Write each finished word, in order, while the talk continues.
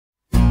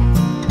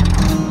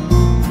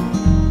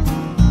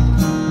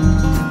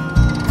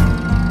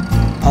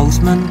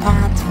Postman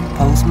Pat,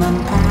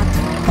 Postman Pat,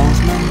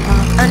 Postman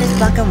Pat, and his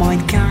black and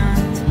white cat.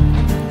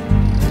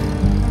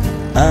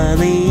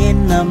 Early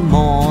in the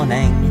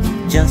morning,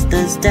 just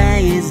as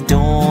day is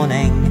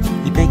dawning,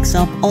 he picks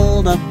up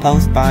all the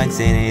post bags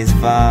in his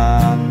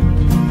van.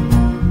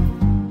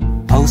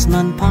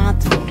 Postman Pat,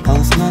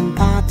 Postman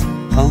Pat,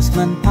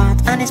 Postman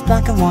Pat, and his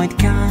black and white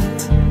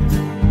cat.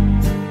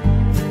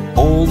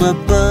 All the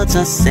birds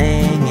are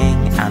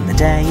singing, and the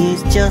day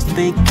is just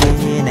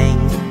beginning.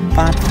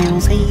 Pat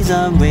feels he's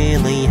a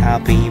really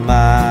happy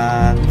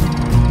man.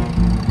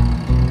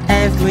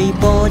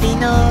 Everybody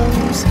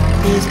knows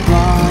his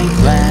bright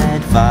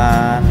red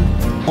van.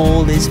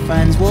 All his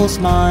friends will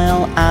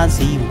smile as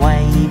he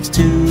waves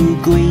to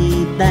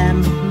greet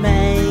them.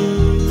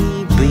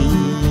 Maybe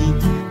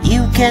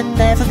you can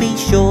never be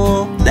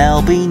sure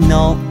there'll be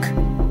knock,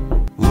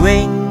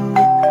 ring,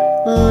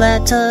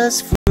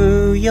 letters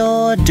through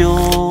your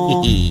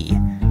door.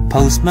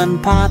 Postman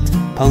Pat,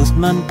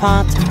 Postman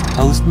Pat,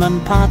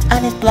 Postman Pat,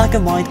 and his black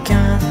and white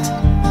cat.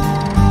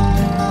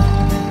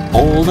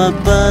 All the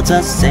birds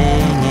are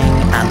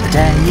singing, and the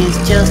day is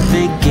just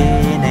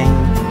beginning.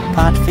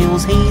 Pat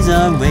feels he's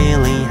a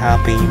really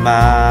happy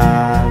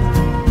man.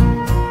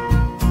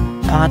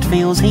 Pat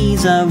feels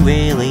he's a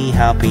really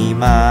happy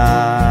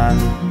man.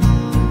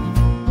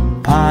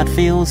 Pat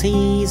feels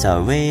he's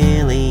a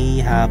really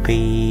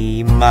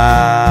happy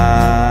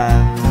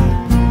man.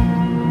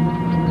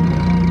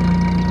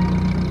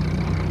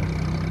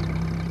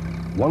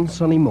 One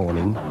sunny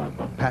morning,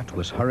 Pat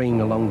was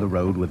hurrying along the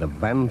road with a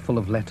van full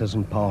of letters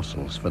and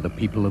parcels for the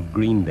people of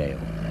Greendale.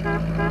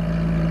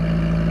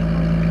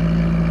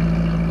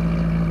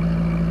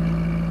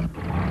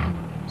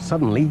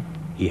 Suddenly,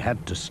 he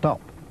had to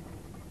stop.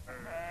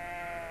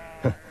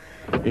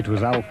 It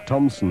was Alf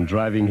Thompson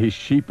driving his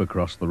sheep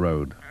across the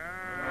road.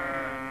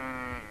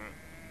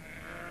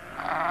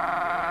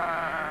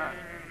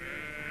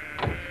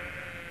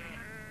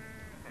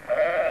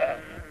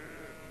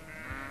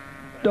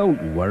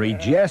 Don't worry,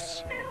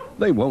 Jess.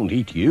 They won't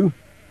eat you.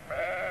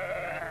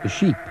 The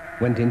sheep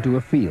went into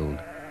a field,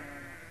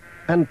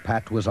 and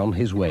Pat was on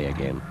his way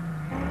again.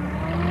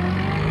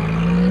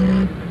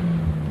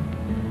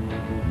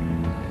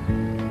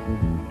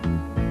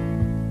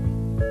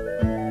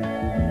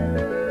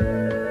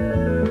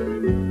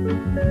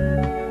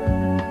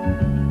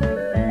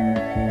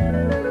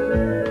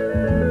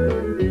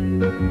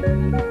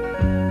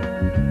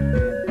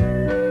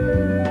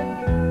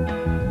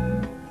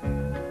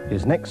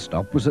 His next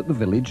stop was at the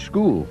village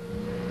school.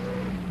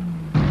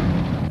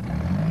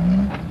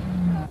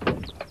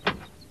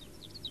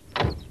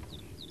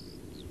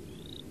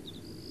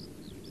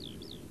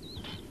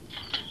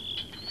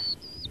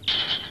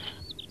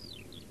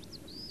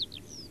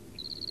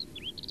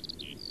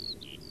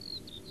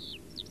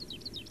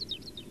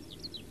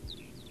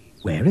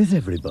 Where is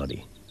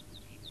everybody?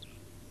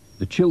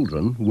 The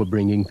children were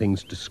bringing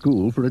things to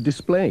school for a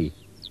display.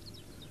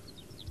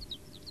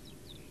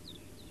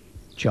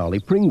 Charlie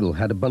Pringle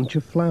had a bunch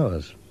of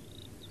flowers.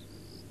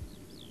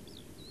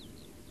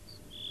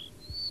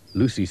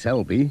 Lucy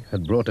Selby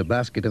had brought a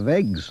basket of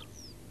eggs.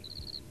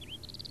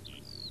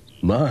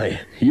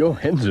 My, your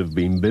hens have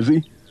been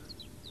busy.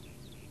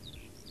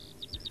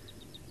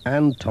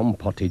 And Tom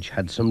Pottage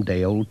had some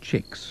day-old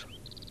chicks.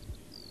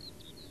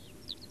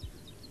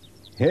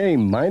 Hey,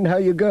 mind how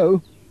you go.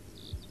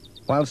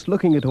 Whilst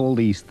looking at all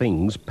these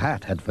things,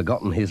 Pat had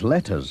forgotten his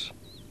letters.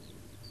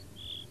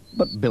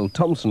 But Bill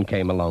Thompson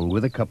came along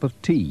with a cup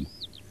of tea.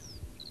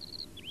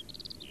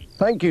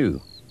 Thank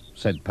you,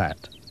 said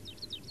Pat.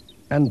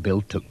 And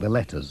Bill took the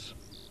letters.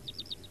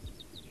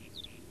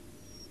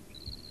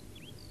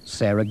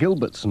 Sarah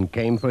Gilbertson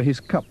came for his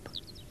cup.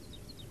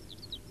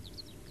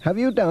 Have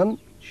you done?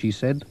 She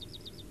said.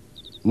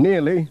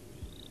 Nearly.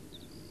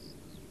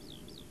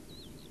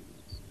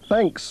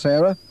 Thanks,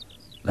 Sarah.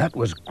 That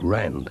was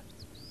grand.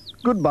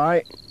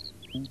 Goodbye.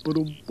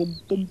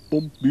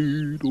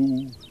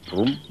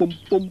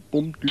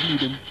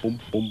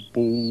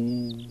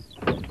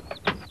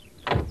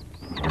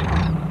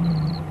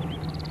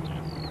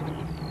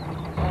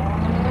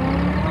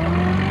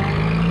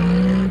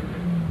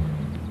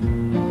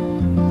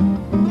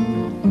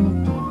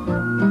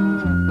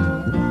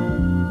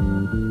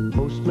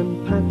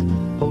 Postman Pat,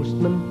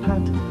 Postman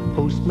Pat,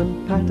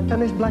 Postman Pat,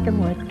 and his black and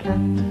white cat.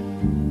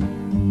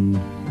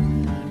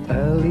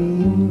 Early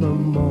in the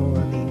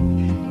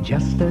morning,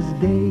 just as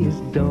day is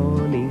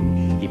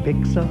dawning, he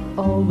picks up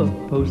all the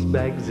post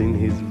bags in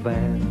his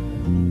van.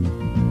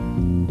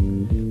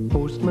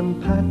 Postman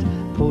Pat,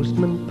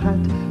 Postman Pat,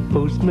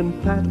 Postman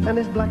Pat, and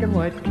his black and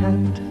white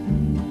cat.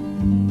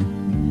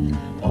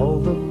 All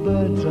the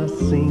birds are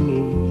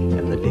singing,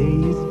 and the day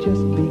is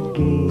just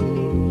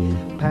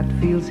beginning. Pat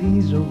feels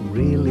he's a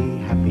really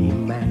happy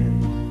man.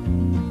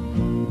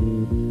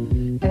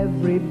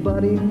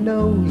 Everybody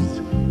knows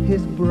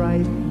his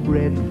bright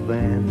red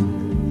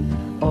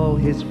van. All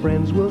his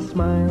friends will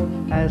smile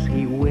as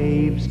he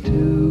waves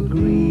to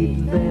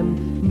greet them.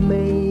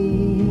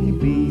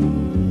 Maybe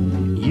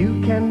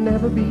you can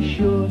never be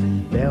sure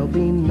there'll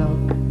be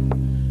knock,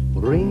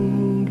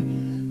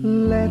 ring,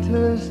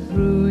 letters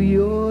through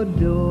your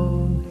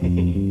door.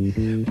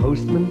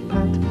 Postman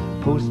Pat,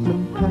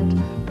 Postman Pat,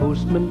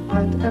 Postman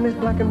Pat, and his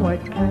black and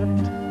white cat.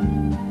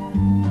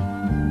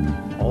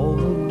 All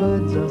the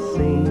birds are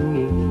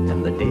singing,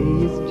 and the day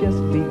is just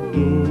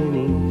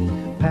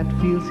beginning. Pat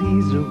feels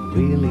he's a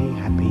really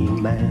happy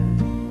man.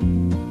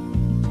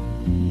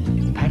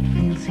 Pat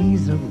feels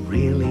he's a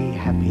really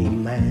happy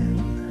man.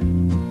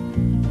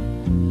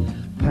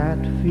 Pat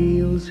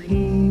feels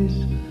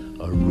he's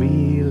a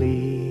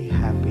really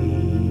happy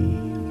man.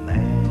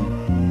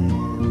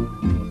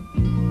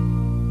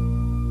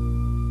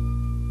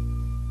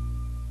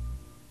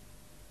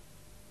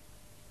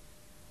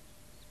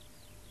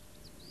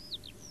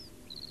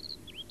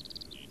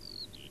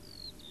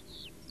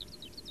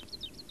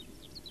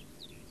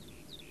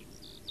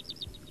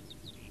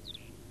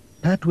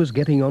 Pat was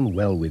getting on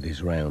well with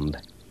his round.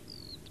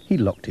 He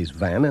locked his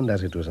van, and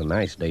as it was a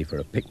nice day for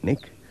a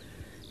picnic,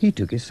 he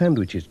took his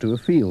sandwiches to a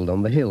field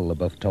on the hill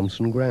above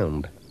Thompson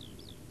Ground.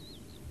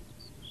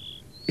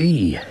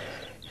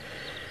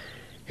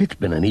 It's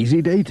been an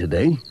easy day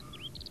today.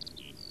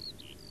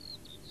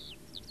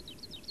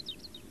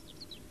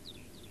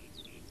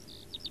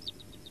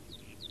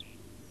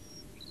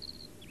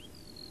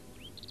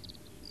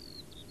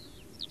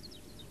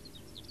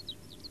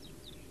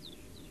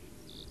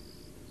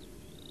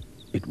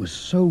 It was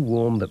so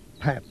warm that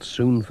Pat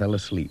soon fell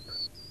asleep.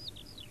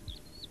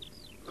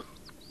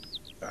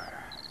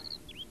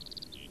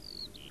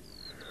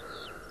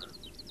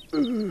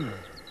 Oh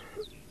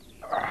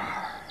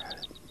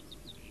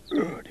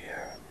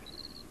dear.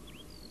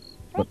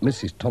 But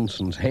Mrs.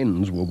 Thompson's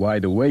hens were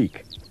wide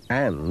awake,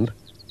 and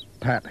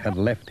Pat had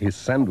left his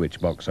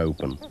sandwich box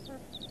open,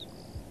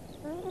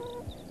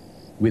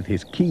 with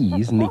his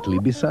keys neatly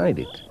beside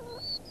it.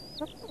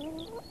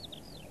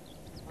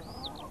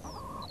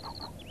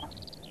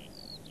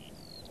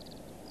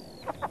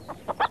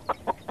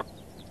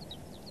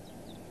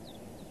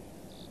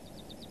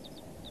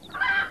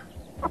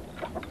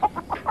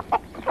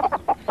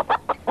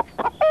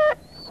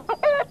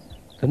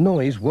 The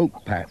noise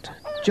woke Pat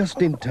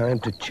just in time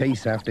to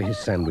chase after his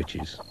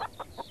sandwiches.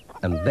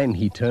 And then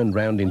he turned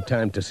round in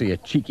time to see a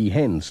cheeky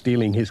hen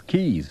stealing his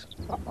keys.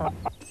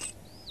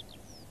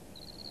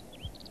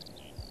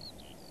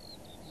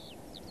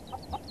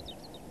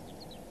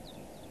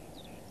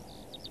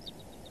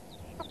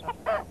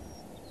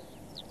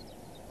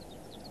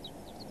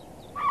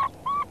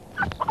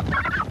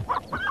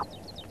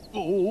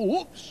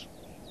 Oh, oops!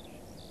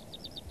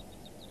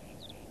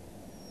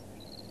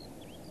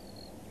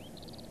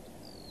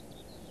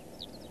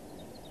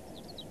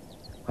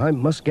 I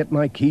must get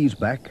my keys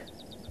back.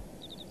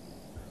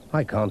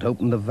 I can't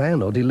open the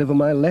van or deliver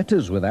my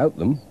letters without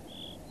them.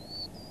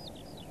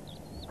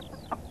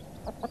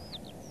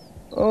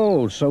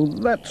 Oh, so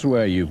that's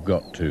where you've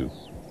got to.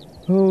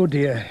 Oh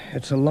dear,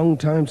 it's a long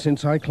time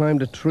since I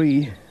climbed a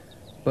tree,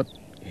 but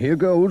here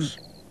goes.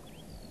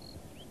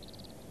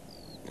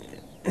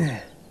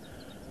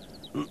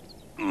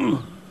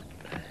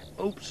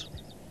 Oops.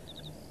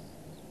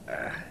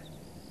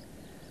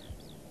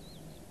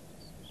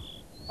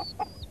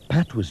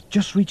 Pat was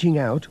just reaching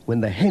out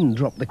when the hen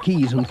dropped the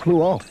keys and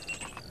flew off.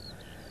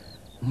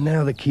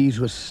 Now the keys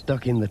were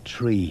stuck in the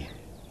tree,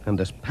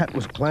 and as Pat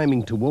was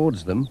climbing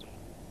towards them,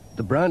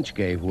 the branch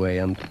gave way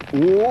and...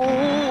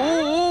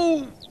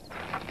 Whoa!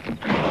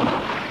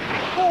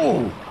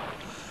 Oh!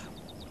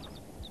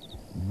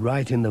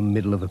 Right in the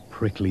middle of a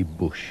prickly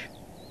bush.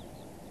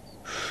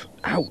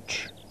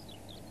 Ouch!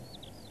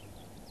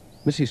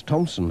 Mrs.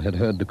 Thompson had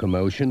heard the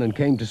commotion and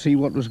came to see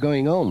what was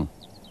going on.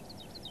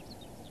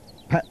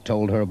 Pat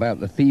told her about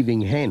the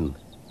thieving hen.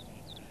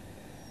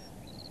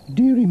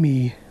 "Dearie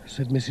me,"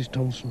 said Mrs.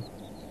 Thompson,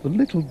 "the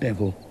little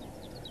devil.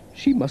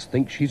 She must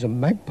think she's a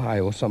magpie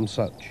or some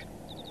such.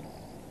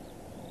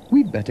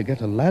 We'd better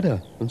get a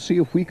ladder and see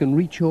if we can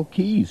reach your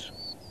keys."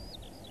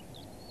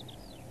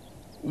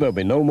 "There'll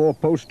be no more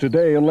post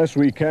today unless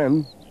we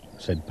can,"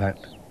 said Pat.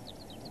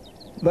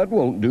 "That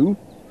won't do,"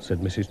 said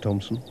Mrs.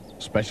 Thompson,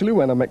 "especially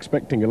when I'm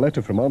expecting a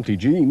letter from Auntie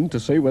Jean to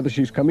say whether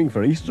she's coming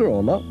for Easter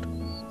or not."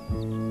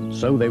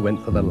 So they went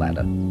for the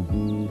ladder.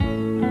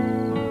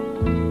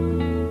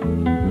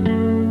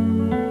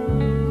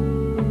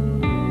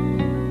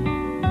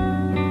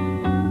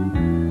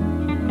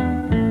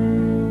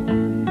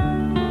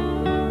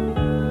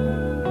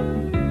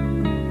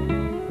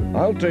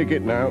 I'll take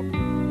it now.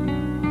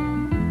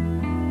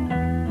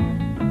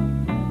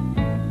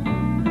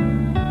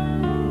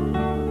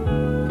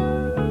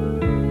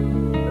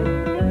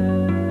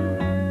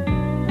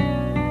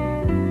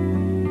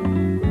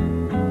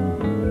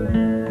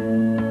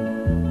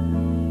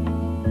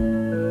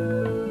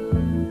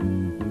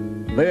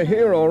 They're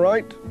here, all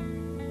right.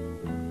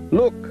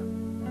 Look,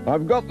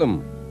 I've got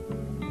them.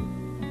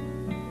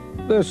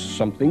 There's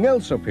something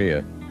else up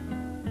here.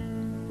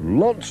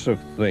 Lots of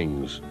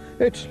things.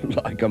 It's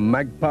like a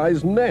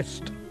magpie's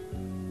nest.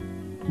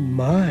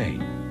 My.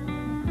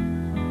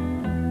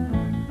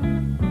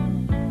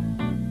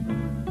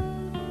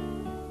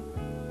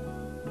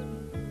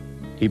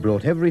 He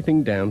brought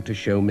everything down to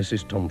show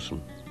Mrs.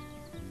 Thompson.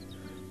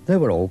 There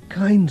were all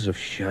kinds of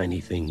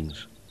shiny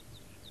things.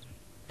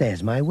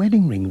 There's my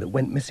wedding ring that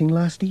went missing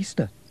last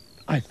Easter.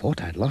 I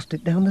thought I'd lost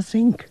it down the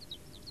sink.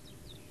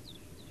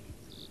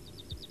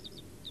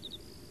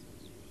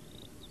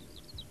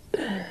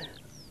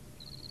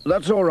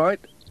 That's all right.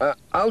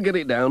 I'll get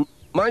it down.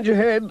 Mind your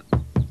head.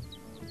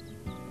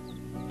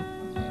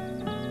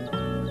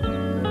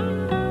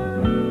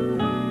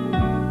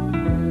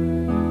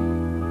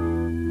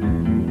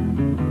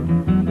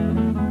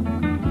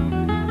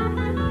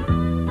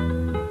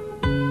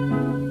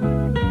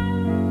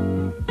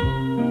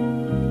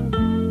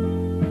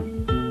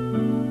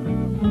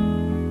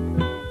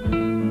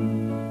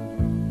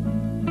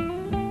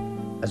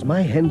 As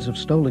my hens have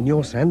stolen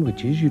your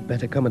sandwiches, you'd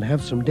better come and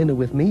have some dinner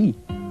with me.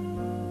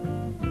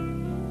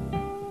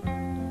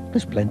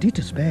 There's plenty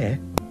to spare.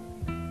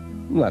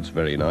 That's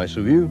very nice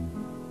of you.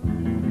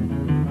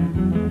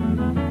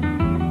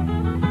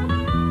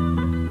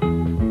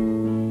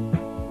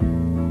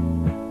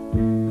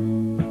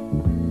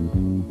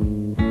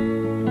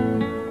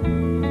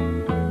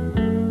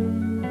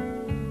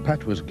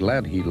 Pat was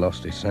glad he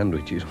lost his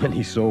sandwiches when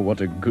he saw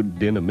what a good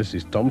dinner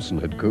Mrs. Thompson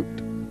had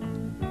cooked.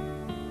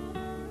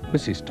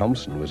 Mrs.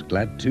 Thompson was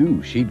glad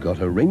too. She'd got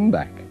her ring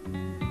back.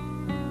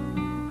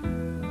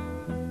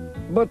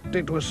 But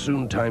it was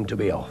soon time to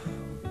be off.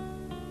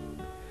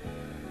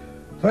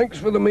 Thanks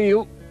for the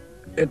meal.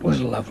 It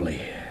was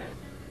lovely.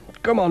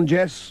 Come on,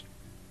 Jess.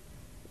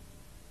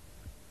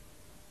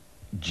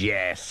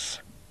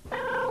 Jess.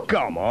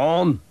 Come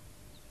on.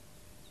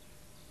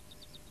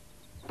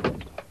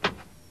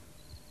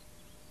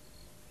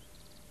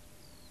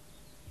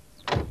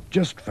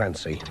 Just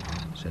fancy,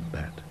 said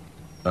Pat.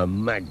 A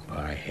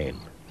magpie hen.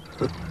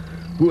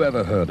 Who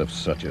ever heard of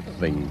such a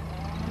thing?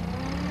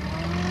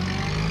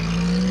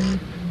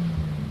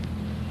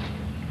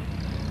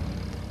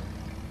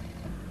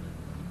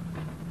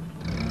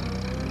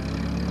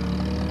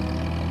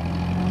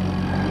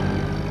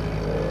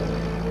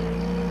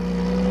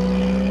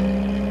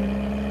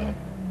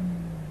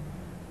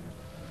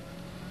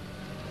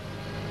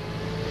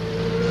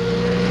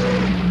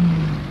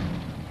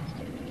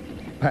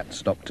 Pat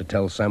stopped to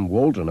tell Sam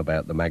Waldron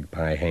about the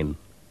magpie hen.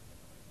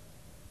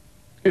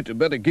 "It had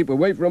better keep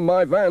away from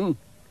my van,"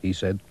 he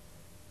said.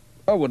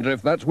 "I wonder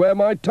if that's where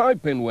my tie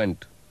pin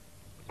went."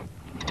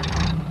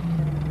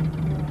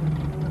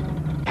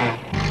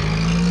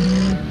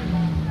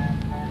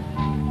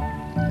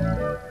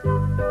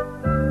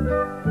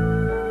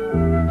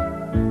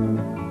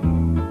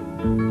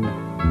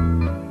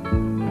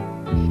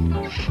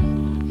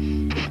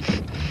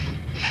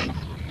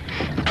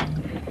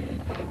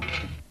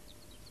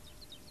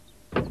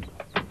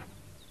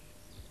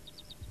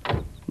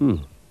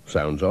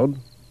 Sounds odd.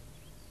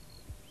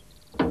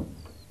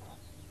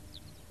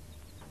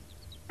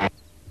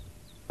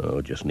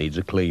 Oh, just needs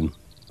a clean.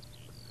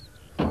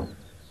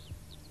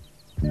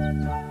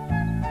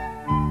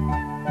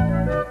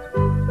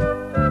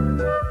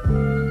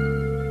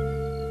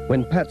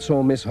 When Pat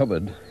saw Miss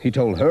Hubbard, he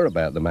told her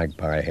about the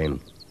magpie hen.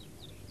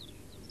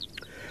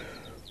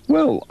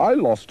 "Well, I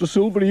lost a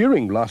silver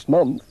earring last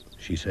month,"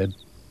 she said.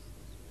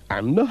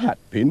 "And a hat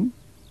pin.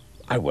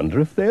 I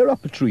wonder if they're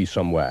up a tree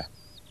somewhere.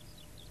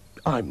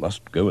 I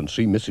must go and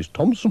see Mrs.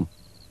 Thompson."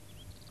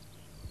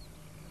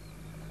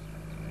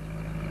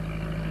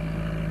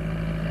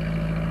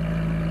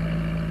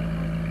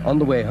 On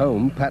the way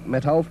home, Pat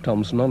met Alf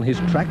Thompson on his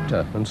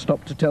tractor and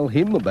stopped to tell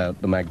him about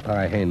the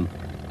magpie hen.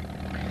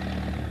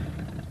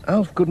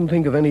 Alf couldn't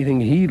think of anything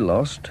he'd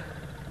lost,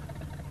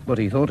 but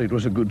he thought it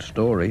was a good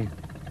story.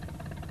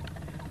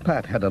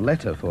 Pat had a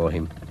letter for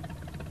him.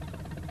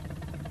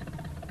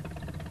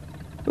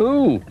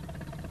 "Oh,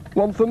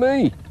 one for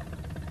me.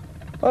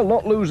 I'll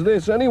not lose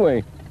this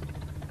anyway.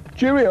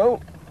 Cheerio.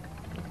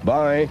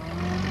 Bye."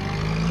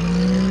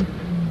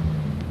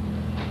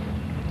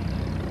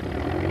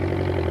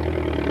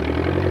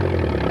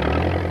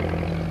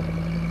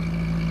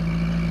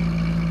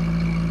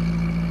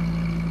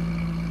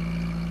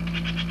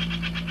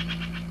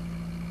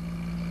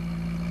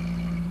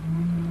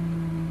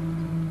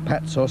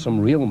 Pat saw some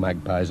real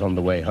magpies on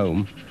the way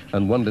home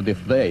and wondered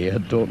if they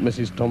had taught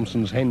Mrs.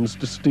 Thompson's hens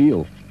to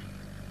steal.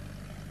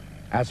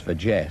 As for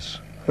Jess,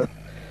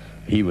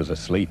 he was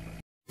asleep.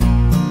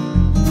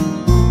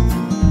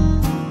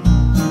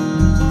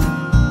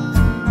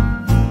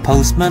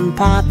 Postman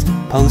Pat,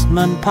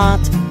 Postman Pat,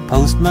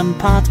 Postman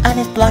Pat, and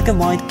his black and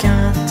white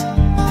cat.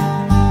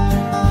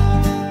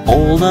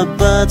 All the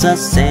birds are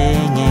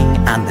singing,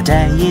 and the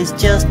day is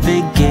just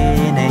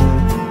beginning.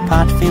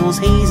 Pat feels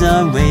he's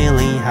a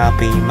really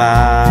happy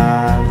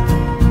man.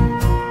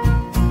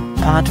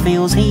 Pat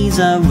feels he's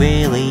a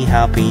really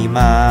happy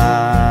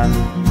man.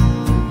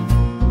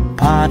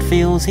 Pat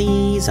feels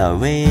he's a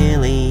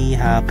really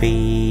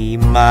happy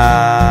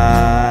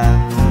man.